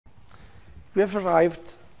we have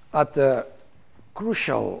arrived at a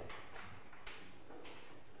crucial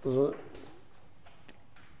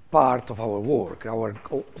part of our work,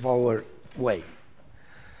 of our way.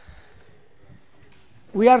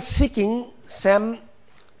 We are seeking some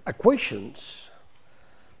equations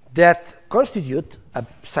that constitute a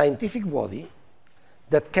scientific body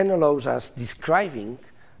that can allow us describing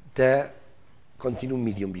the continuum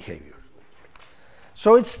medium behavior.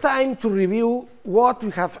 So it's time to review what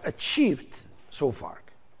we have achieved so far.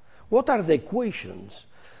 What are the equations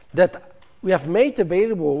that we have made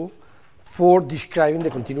available for describing the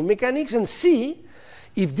continuum mechanics, and see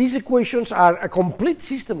if these equations are a complete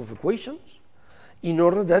system of equations in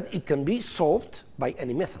order that it can be solved by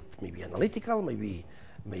any method, maybe analytical, maybe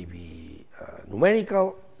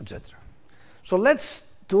numerical, etc. So let's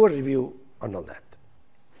do a review on all that.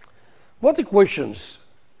 What equations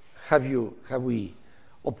have we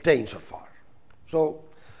obtained so far? So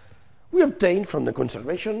we obtained from the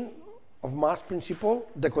conservation of mass principle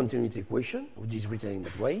the continuity equation, which is written in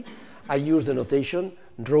that way. I use the notation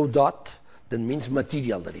rho dot, that means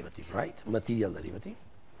material derivative, right? Material derivative.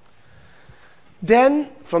 Then,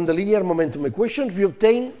 from the linear momentum equations, we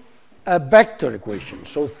obtain a vector equation.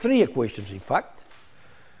 So 3 equations, in fact,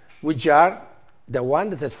 which are the one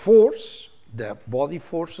that has force, the body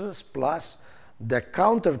forces, plus the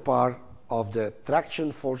counterpart of the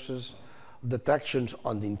traction forces, the tractions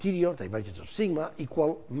on the interior, divergence of sigma,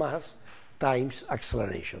 equal mass times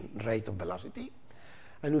acceleration, rate of velocity.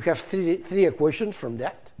 And we have three equations from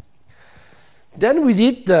that. Then we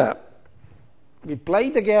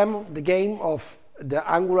played the game of the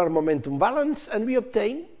angular momentum balance, and we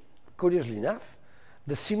obtained, curiously enough,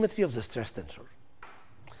 the symmetry of the stress tensor.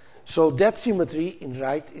 So that symmetry,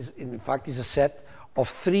 in fact, is a set of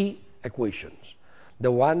 3 equations.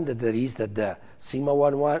 The one that there is that the sigma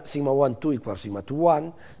 1,2 equals sigma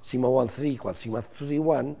 2,1, sigma 1,3 equals sigma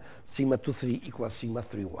 3,1, sigma 2,3 equals sigma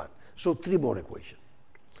 3,1. So 3 more equations.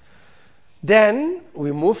 Then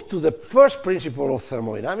we move to the first principle of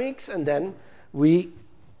thermodynamics, and then we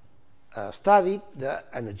studied the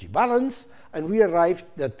energy balance, and we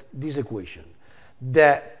arrived at this equation.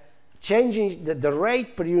 The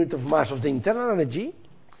rate per unit of mass of the internal energy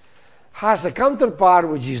has a counterpart,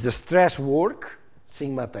 which is the stress work,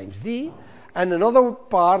 sigma times d, and another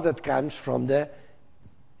part that comes from the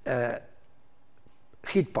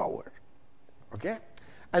heat power. Okay?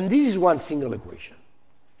 And this is one single equation.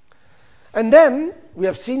 And then we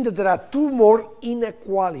have seen that there are 2 more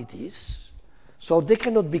inequalities, so they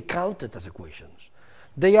cannot be counted as equations.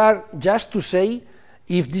 They are just to say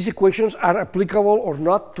if these equations are applicable or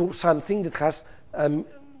not to something that has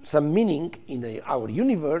some meaning in our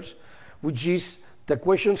universe, which is the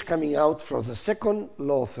equations coming out from the second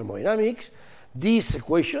law of thermodynamics. This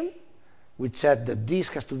equation, which said that this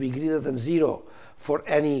has to be greater than 0 for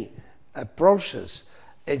any process,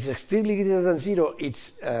 it's extremely greater than 0,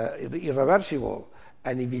 it's irreversible,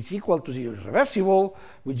 and if it's equal to 0, irreversible,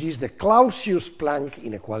 which is the Clausius-Planck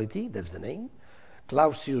inequality, that's the name.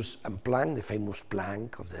 Clausius and Planck, the famous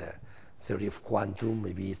Planck of the theory of quantum,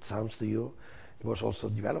 maybe it sounds to you, he was also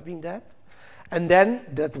developing that. And then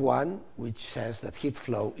that one which says that heat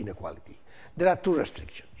flow inequality. There are 2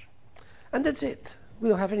 restrictions. And that's it. We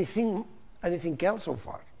don't have anything else so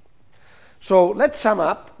far. So let's sum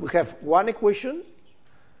up. We have 1 equation,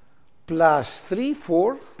 plus 3,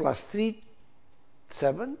 4, plus 3,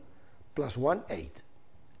 7, plus 1, 8.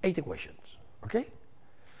 8 equations, okay?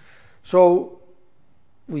 So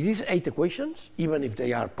with these 8 equations, even if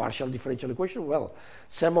they are partial differential equations, well,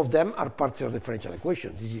 some of them are partial differential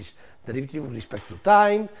equations. This is derivative with respect to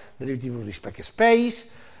time, derivative with respect to space.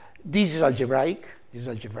 This is algebraic,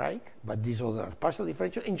 but these other are partial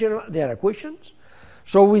differential. In general, they are equations.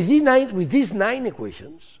 So with these 9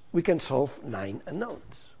 equations, we can solve 9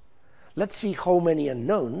 unknowns. Let's see how many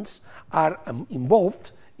unknowns are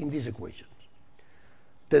involved in these equations.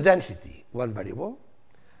 The density, 1 variable.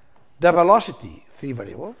 The velocity, 3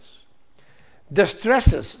 variables. The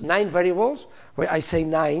stresses, 9 variables. Well, I say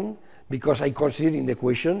 9 because I consider in the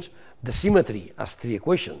equations the symmetry as 3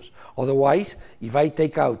 equations. Otherwise, if I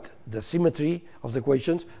take out the symmetry of the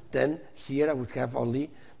equations, then here I would have only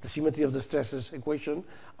the symmetry of the stresses equation,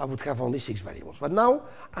 I would have only 6 variables. But now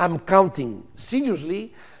I'm counting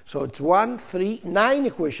seriously, so it's 1, 3, 9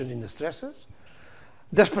 equations in the stresses.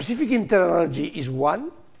 The specific internal energy is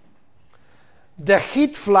 1. The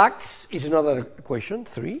heat flux is another equation,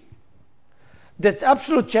 3. The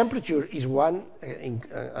absolute temperature is 1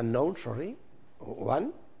 unknown,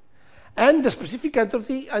 1. And the specific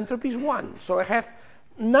entropy is 1. So I have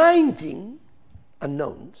 19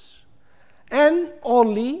 unknowns and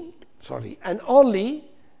only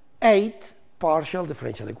 8 partial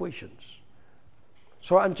differential equations.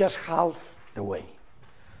 So I'm just half the way.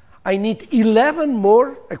 I need 11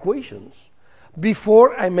 more equations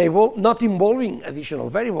before I'm able, not involving additional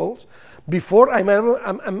variables, before I'm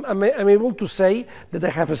able to say that I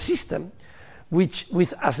have a system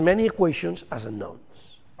with as many equations as unknowns.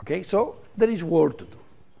 Okay, so there is work to do.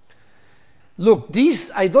 Look,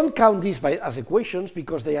 these, I don't count these as equations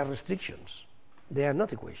because they are restrictions. They are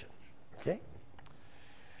not equations. Okay?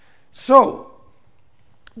 So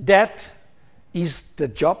that is the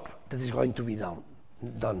job that is going to be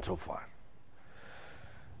done so far.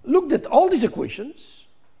 Look that all these equations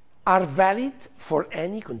are valid for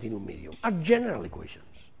any continuum medium, are general equations.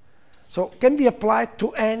 So can be applied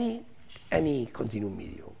to any continuum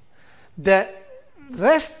medium. The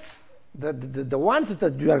rest, the ones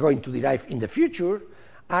that we are going to derive in the future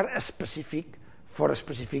are for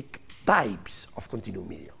specific types of continuum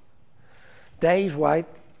medium. That is why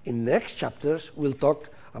in the next chapters we'll talk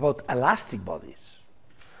about elastic bodies,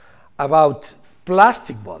 about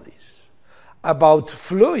plastic bodies, about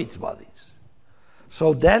fluid bodies.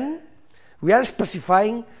 So then we are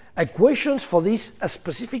specifying equations for these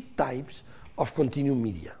specific types of continuum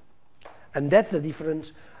media. And that's the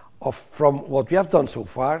difference from what we have done so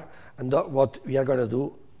far and what we are going to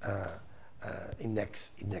do in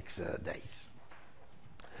next days.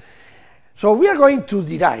 So we are going to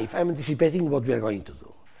derive, I'm anticipating what we are going to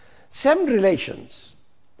do, some relations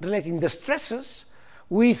relating the stresses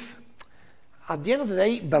with, at the end of the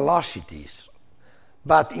day, velocities.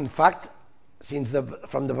 But in fact, since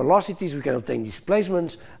from the velocities we can obtain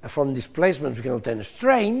displacements, from displacements we can obtain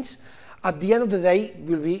strains, at the end of the day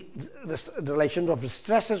will be the relation of the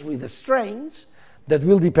stresses with the strains that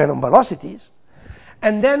will depend on velocities,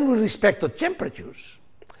 and then with respect to temperatures.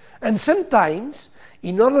 And sometimes,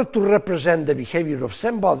 in order to represent the behavior of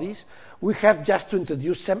some bodies, we have just to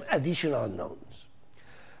introduce some additional unknowns.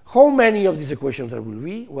 How many of these equations there will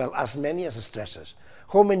be? Well, as many as stresses.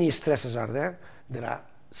 How many stresses are there? There are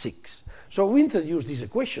 6. So we introduce these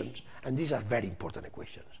equations, and these are very important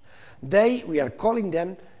equations. We are calling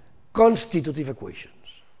them constitutive equations.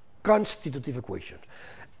 Constitutive equations.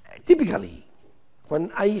 Typically,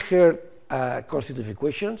 when I hear constitutive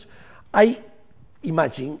equations, I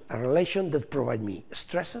imagine a relation that provides me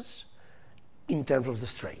stresses in terms of the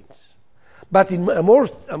strains. But in a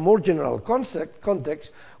more general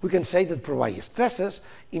context, we can say that provide stresses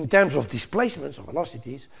in terms of displacements or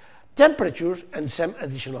velocities, temperatures, and some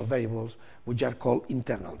additional variables, which are called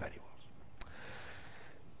internal variables.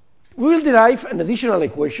 We will derive an additional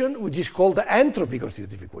equation, which is called the entropy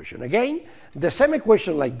constitutive equation. Again, the same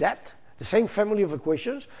equation like that, the same family of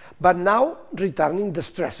equations, but now returning the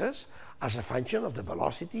stresses as a function of the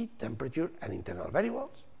velocity, temperature, and internal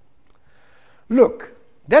variables. Look,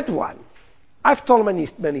 that one, I've told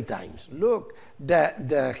many times, look,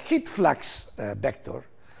 the heat flux vector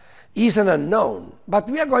is an unknown, but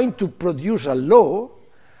we are going to produce a law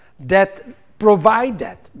that provides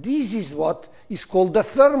that. This is what is called the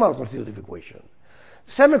thermal constitutive equation.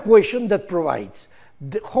 Some equation that provides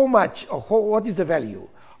how much or what is the value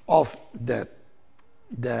of the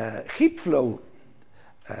heat flow,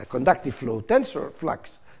 conductive flow tensor,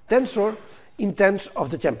 flux tensor, in terms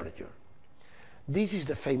of the temperature. This is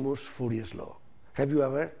the famous Fourier's law. Have you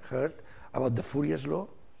ever heard about the Fourier's law?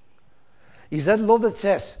 Is that law that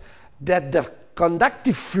says that the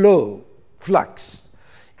conductive flow flux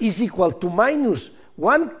is equal to minus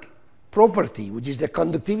one property, which is the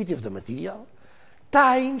conductivity of the material,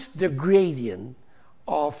 times the gradient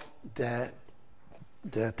of the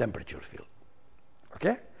temperature field.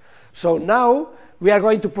 Okay? So now we are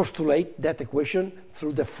going to postulate that equation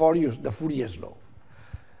through the Fourier's law.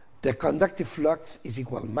 The conductive flux is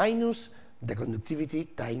equal minus the conductivity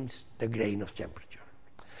times the gradient of temperature.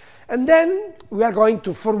 And then we are going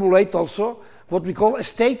to formulate also what we call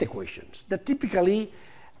state equations, that typically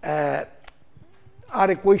are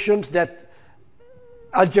equations that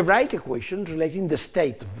algebraic equations relating the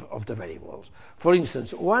state of the variables. For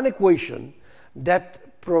instance, one equation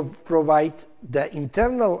that provides the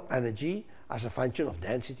internal energy as a function of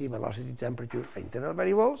density, velocity, temperature, and internal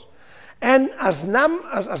variables, and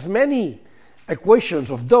as many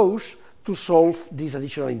equations of those to solve these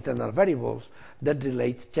additional internal variables that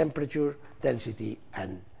relate temperature, density,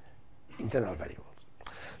 and internal variables.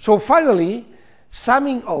 So finally,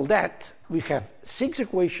 summing all that, we have 6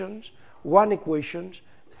 equations, 1 equation,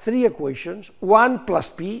 3 equations, 1 plus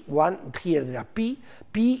p, 1 here there are p.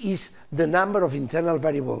 P is the number of internal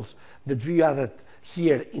variables that we added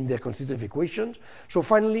here in the constitutive equations. So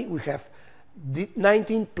finally, we have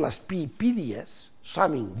 19 plus p PDS,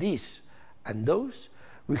 summing this and those.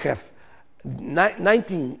 We have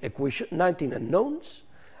 19 unknowns.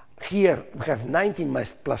 Here we have 19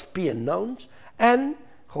 plus p unknowns, and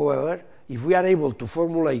however, if we are able to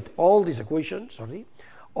formulate all these equations,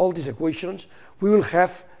 we will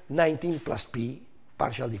have 19 plus p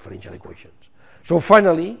partial differential equations. So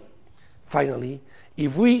finally,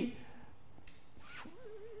 if we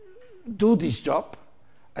do this job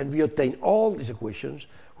and we obtain all these equations,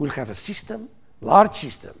 we'll have a system, large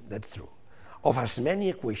system, that's true, of as many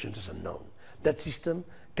equations as unknown. That system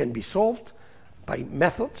can be solved by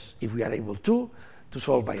methods, if we are able to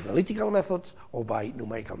solve by analytical methods or by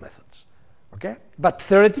numerical methods. Okay? But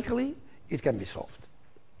theoretically, it can be solved.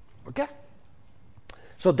 Okay?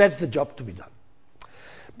 So that's the job to be done.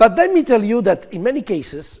 But let me tell you that in many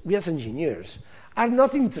cases, we as engineers are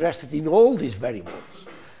not interested in all these variables.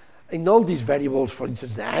 In all these variables, for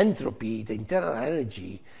instance, the entropy, the internal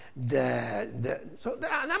energy, so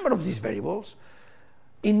there are a number of these variables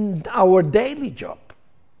in our daily job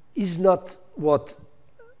is not what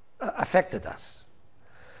affected us.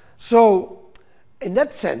 So in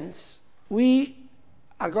that sense, we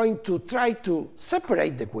are going to try to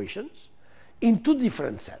separate the equations in two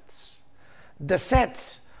different sets. The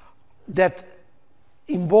sets that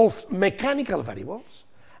involve mechanical variables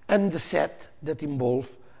and the set that involve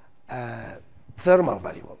thermal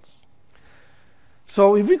variables.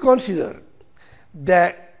 So if we consider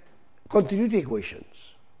the continuity equations,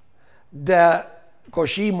 the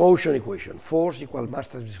Cauchy motion equation, force equal mass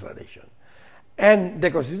times acceleration, and the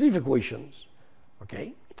constitutive equations,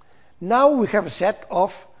 okay, now we have a set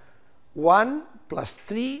of 1 plus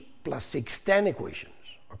 3 plus 6, 10 equations,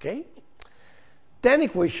 okay? 10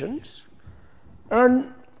 equations,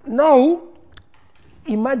 and now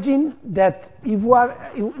imagine that if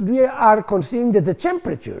we are considering that the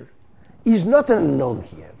temperature is not an unknown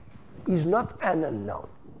here, is not an unknown.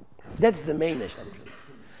 That's the main assumption.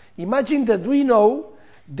 Imagine that we know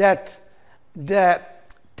that the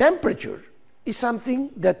temperature is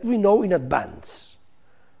something that we know in advance.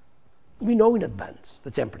 We know in advance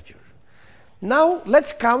the temperature. Now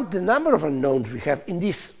let's count the number of unknowns we have in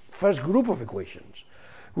this first group of equations.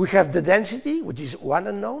 We have the density, which is one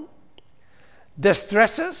unknown, the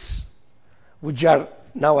stresses, which are,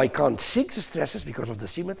 now I count 6 stresses because of the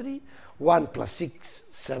symmetry, 1 plus 6,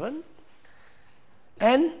 7,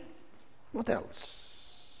 and what else?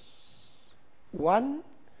 1,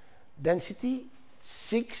 density,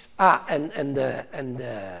 6, and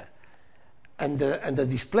the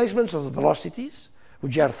displacements of the velocities,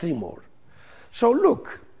 which are 3 more. So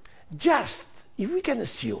look, just if we can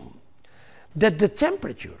assume that the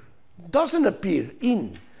temperature doesn't appear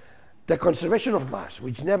in the conservation of mass,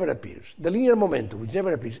 which never appears, the linear momentum, which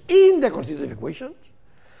never appears in the constitutive equations,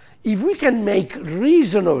 if we can make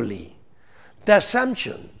reasonably the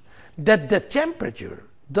assumption that the temperature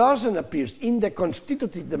doesn't appear in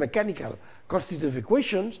the mechanical constitutive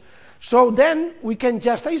equations, so then we can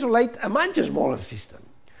just isolate a much smaller system.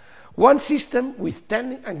 One system with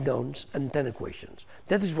 10 unknowns and 10 equations.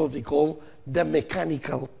 That is what we call the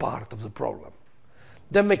mechanical part of the problem.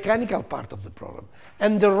 The mechanical part of the problem.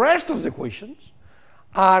 And the rest of the equations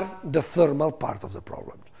are the thermal part of the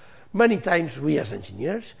problem. Many times we as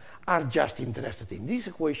engineers are just interested in these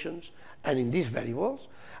equations and in these variables,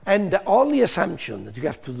 and the only assumption that you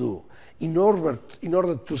have to do in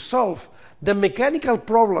order to solve the mechanical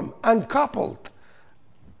problem uncoupled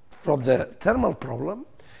from the thermal problem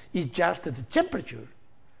is just that the temperature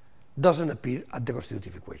doesn't appear at the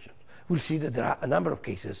constitutive equations. We'll see that there are a number of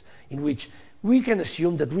cases in which we can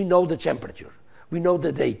assume that we know the temperature, we know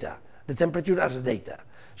the data, the temperature as a data.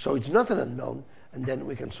 So it's not an unknown, and then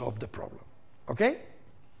we can solve the problem. Okay?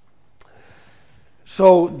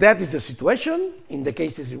 So that is the situation. In the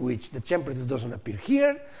cases in which the temperature doesn't appear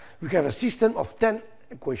here, we have a system of 10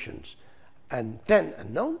 equations and 10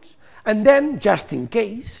 unknowns. And then, just in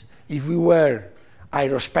case, if we were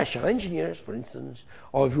aerospatial engineers, for instance,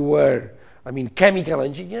 or if we were, chemical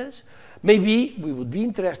engineers, maybe we would be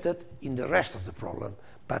interested in the rest of the problem,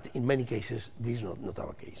 but in many cases, this is not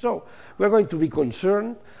our case. So we're going to be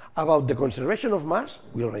concerned about the conservation of mass,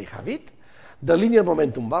 we already have it, the linear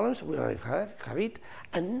momentum balance, we already have it,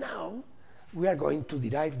 and now we are going to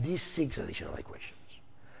derive these 6 additional equations.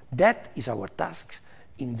 That is our task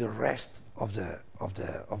in the rest of the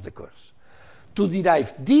course. To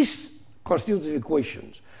derive these constitutive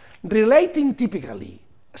equations relating typically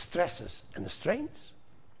stresses and strains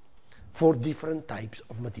for different types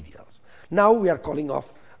of materials. Now we are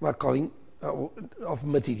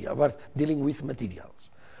dealing with materials.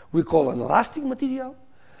 We call an elastic material,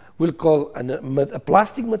 we'll call a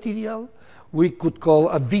plastic material, we could call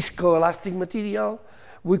a viscoelastic material,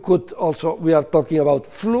 We could also, we are talking about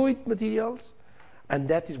fluid materials, and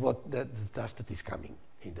that is what the task that is coming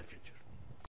in the future.